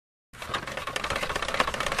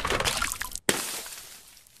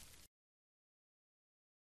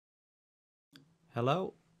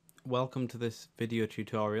Hello, welcome to this video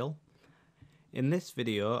tutorial. In this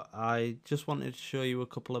video I just wanted to show you a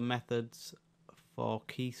couple of methods for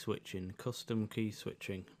key switching, custom key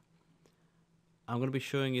switching. I'm going to be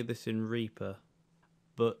showing you this in Reaper,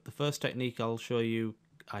 but the first technique I'll show you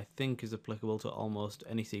I think is applicable to almost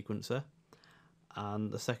any sequencer,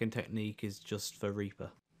 and the second technique is just for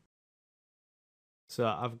Reaper. So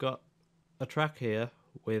I've got a track here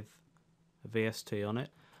with a VST on it.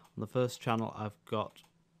 On the first channel I've got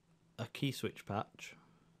a key switch patch.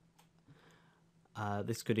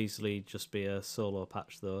 This could easily just be a solo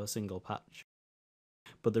patch though, a single patch.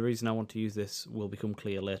 But the reason I want to use this will become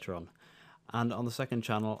clear later on. And on the second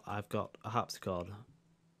channel I've got a harpsichord.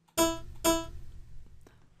 I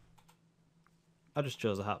just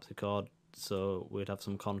chose a harpsichord so we'd have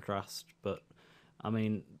some contrast, but I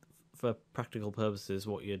mean, for practical purposes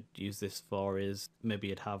what you'd use this for is maybe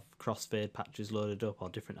you'd have crossfade patches loaded up or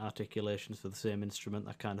different articulations for the same instrument,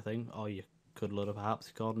 that kind of thing, or you could load up a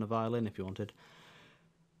harpsichord and a violin if you wanted.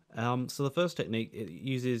 So the first technique, it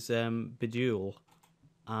uses Bejewel,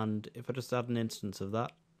 and if I just add an instance of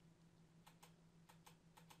that,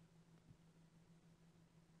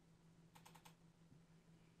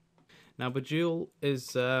 now Bejewel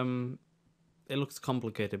is it looks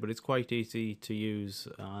complicated, but it's quite easy to use.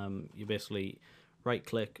 You basically right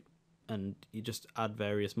click and you just add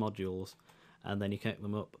various modules and then you connect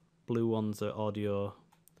them up. Blue ones are audio,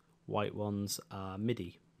 white ones are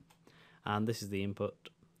MIDI, and this is the input,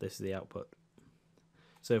 this is the output.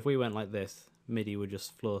 So if we went like this, MIDI would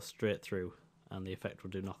just flow straight through and the effect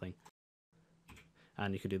would do nothing.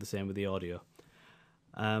 And you could do the same with the audio.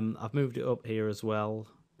 I've moved it up here as well.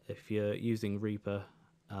 If you're using Reaper,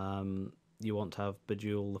 you want to have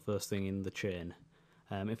Bejewel the first thing in the chain.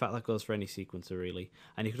 In fact, that goes for any sequencer really.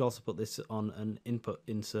 And you could also put this on an input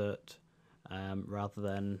insert rather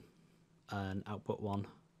than an output one.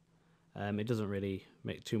 It doesn't really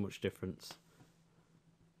make too much difference.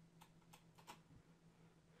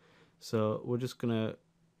 So we're just going to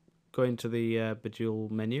go into the Bejewel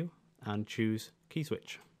menu and choose key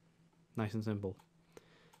switch. Nice and simple.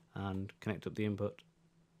 And connect up the input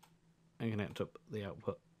and connect up the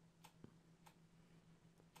output.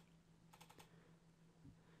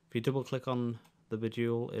 If you double click on the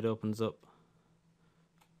Bejewel, it opens up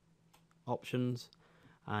options,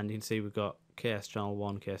 and you can see we've got KS channel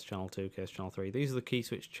 1, KS channel 2, KS channel 3. These are the key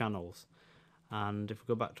switch channels, and if we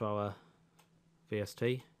go back to our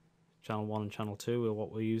VST, channel 1 and channel 2 are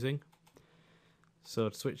what we're using. So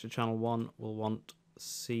to switch to channel 1 we'll want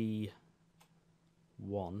C1.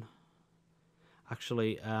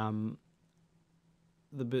 Actually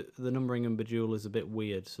the numbering in Bejewel is a bit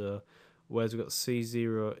weird, so whereas we've got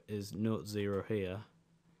C0 is note 0 here.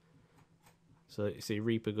 So you see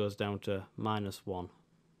Reaper goes down to -1.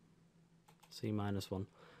 C -1.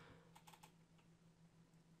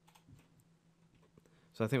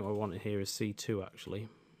 So I think what we want here is C2 actually.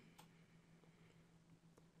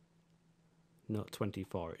 Note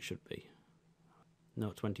 24 it should be.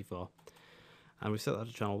 Note 24. And we set that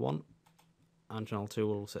to channel 1, and channel 2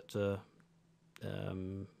 will set to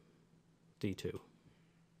D2.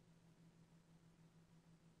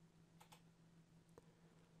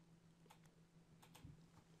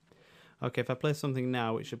 Okay, if I play something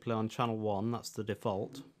now, it should play on channel 1, that's the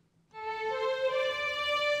default.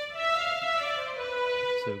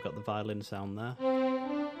 So we've got the violin sound there.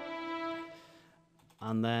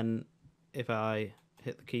 And then if I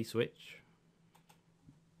hit the key switch,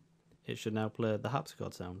 it should now play the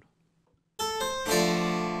harpsichord sound.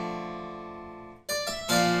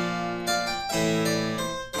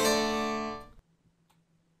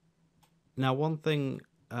 Now one thing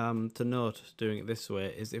to note doing it this way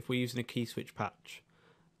is if we're using a key switch patch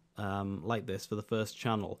like this for the first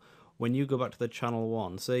channel, when you go back to the channel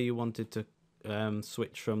 1, say you wanted to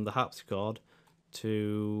switch from the harpsichord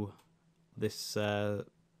to this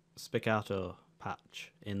spiccato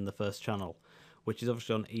patch in the first channel, which is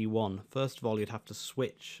obviously on E1, first of all you'd have to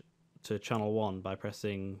switch to channel 1 by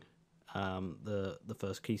pressing the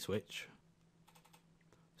first key switch.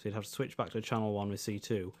 So you'd have to switch back to channel 1 with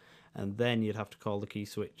C2, and then you'd have to call the key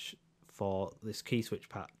switch for this key switch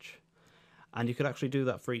patch. And you could actually do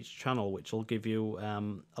that for each channel, which will give you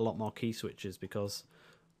a lot more key switches, because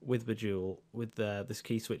with Bejewel, with this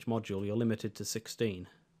key switch module, you're limited to 16.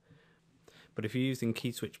 But if you're using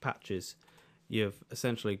key switch patches, you've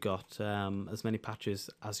essentially got as many patches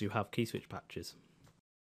as you have key switch patches.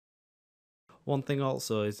 One thing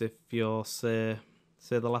also is if you're, say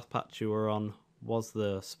the last patch you were on was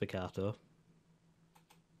the spiccato,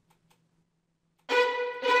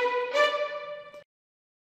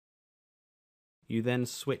 you then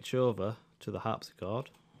switch over to the harpsichord,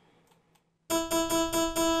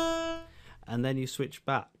 and then you switch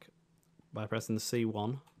back by pressing the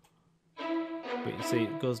C1, but you see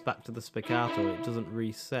it goes back to the spiccato. It doesn't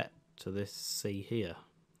reset to this C here,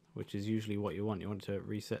 which is usually what you want. You want it to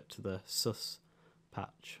reset to the sus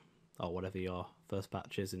patch, or whatever your first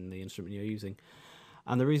patch is in the instrument you're using.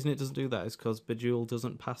 And the reason it doesn't do that is because Bejeweled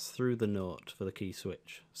doesn't pass through the note for the key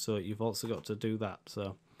switch, so you've also got to do that.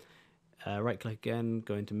 So right click again,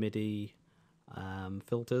 go into MIDI,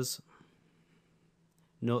 filters,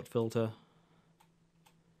 note filter,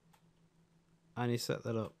 and you set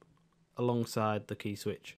that up alongside the key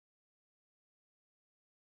switch,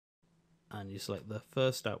 and you select the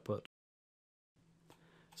first output.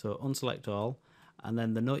 So unselect all, and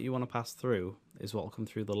then the note you want to pass through is what will come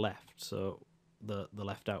through the left, so the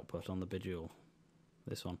left output on the Bejewel,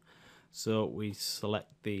 this one. So we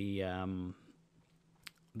select the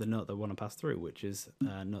note that we want to pass through, which is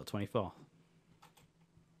note 24.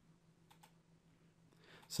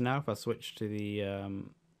 So now if I switch to the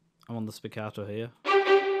I'm on the spiccato here,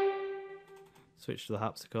 switch to the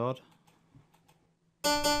harpsichord,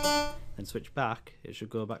 then switch back, it should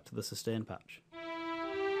go back to the sustain patch.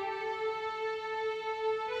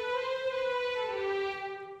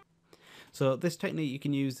 So this technique you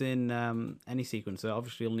can use in any sequencer.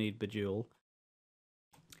 Obviously you'll need Bejewel.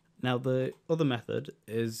 Now the other method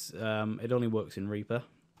is it only works in Reaper.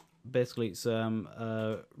 Basically it's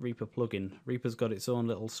a Reaper plugin. Reaper's got its own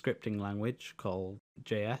little scripting language called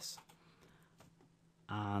JS,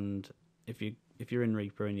 and if you're in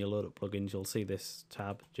Reaper and you load up plugins, you'll see this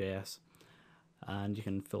tab JS, and you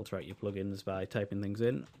can filter out your plugins by typing things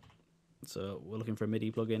in. So we're looking for a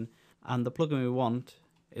MIDI plugin, and the plugin we want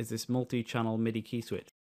is this multi-channel MIDI key switch.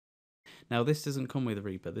 Now this doesn't come with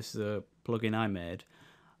Reaper, this is a plugin I made.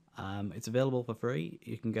 It's available for free.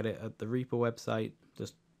 You can get it at the Reaper website.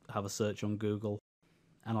 Just have a search on Google,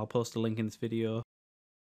 and I'll post a link in this video.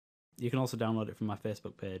 You can also download it from my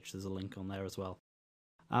Facebook page, there's a link on there as well.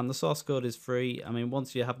 The source code is free. I mean,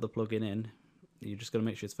 once you have the plugin in, you just got to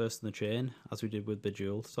make sure it's first in the chain, as we did with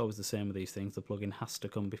Bejeweled. It's always the same with these things, the plugin has to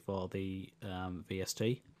come before the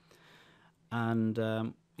VST.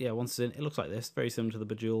 And yeah, once it's in, it looks like this, very similar to the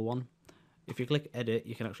Bejeweled one. If you click edit,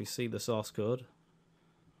 you can actually see the source code.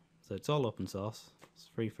 So it's all open source, it's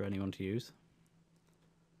free for anyone to use.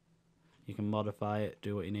 You can modify it,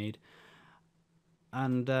 do what you need.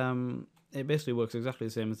 And it basically works exactly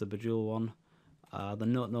the same as the Bejeweled one. The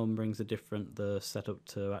note numberings are different, the setup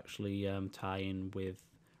to actually tie in with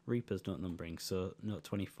Reaper's note numbering. So note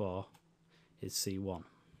 24 is C1.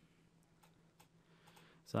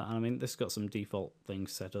 So, I mean, this has got some default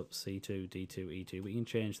things set up, C2, D2, E2, but you can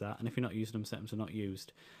change that, and if you're not using them, set them to not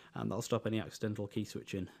used, and that'll stop any accidental key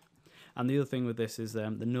switching. And the other thing with this is the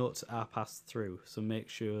notes are passed through, so make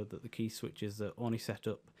sure that the key switches are only set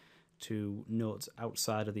up to notes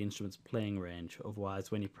outside of the instrument's playing range, otherwise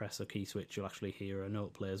when you press a key switch you'll actually hear a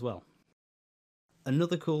note play as well.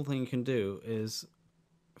 Another cool thing you can do is,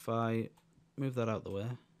 if I move that out the way,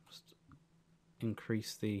 just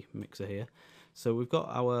increase the mixer here. So we've got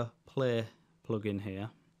our play plugin here,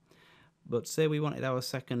 but say we wanted our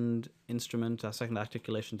second instrument, our second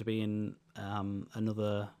articulation to be in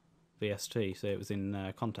another VST, say it was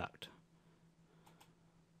in Contact.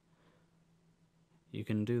 You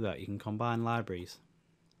can do that, you can combine libraries.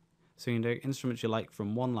 So you can take instruments you like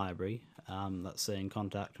from one library, let's say in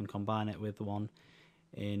Contact, and combine it with the one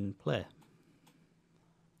in Play.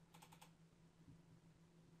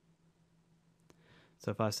 So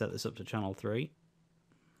if I set this up to channel 3,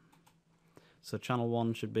 so channel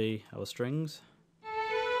 1 should be our strings,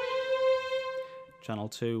 channel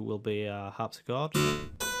 2 will be our harpsichord,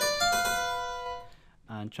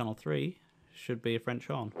 and channel 3 should be a French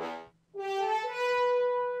horn.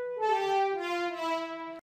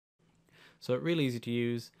 So it's really easy to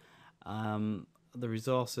use. The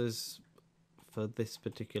resources for this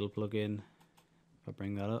particular plugin, if I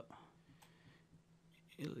bring that up,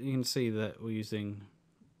 you can see that we're using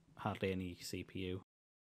hardly any CPU.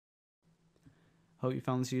 Hope you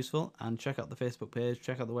found this useful, and check out the Facebook page,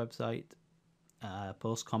 check out the website,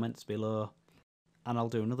 post comments below, and I'll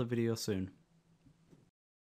do another video soon.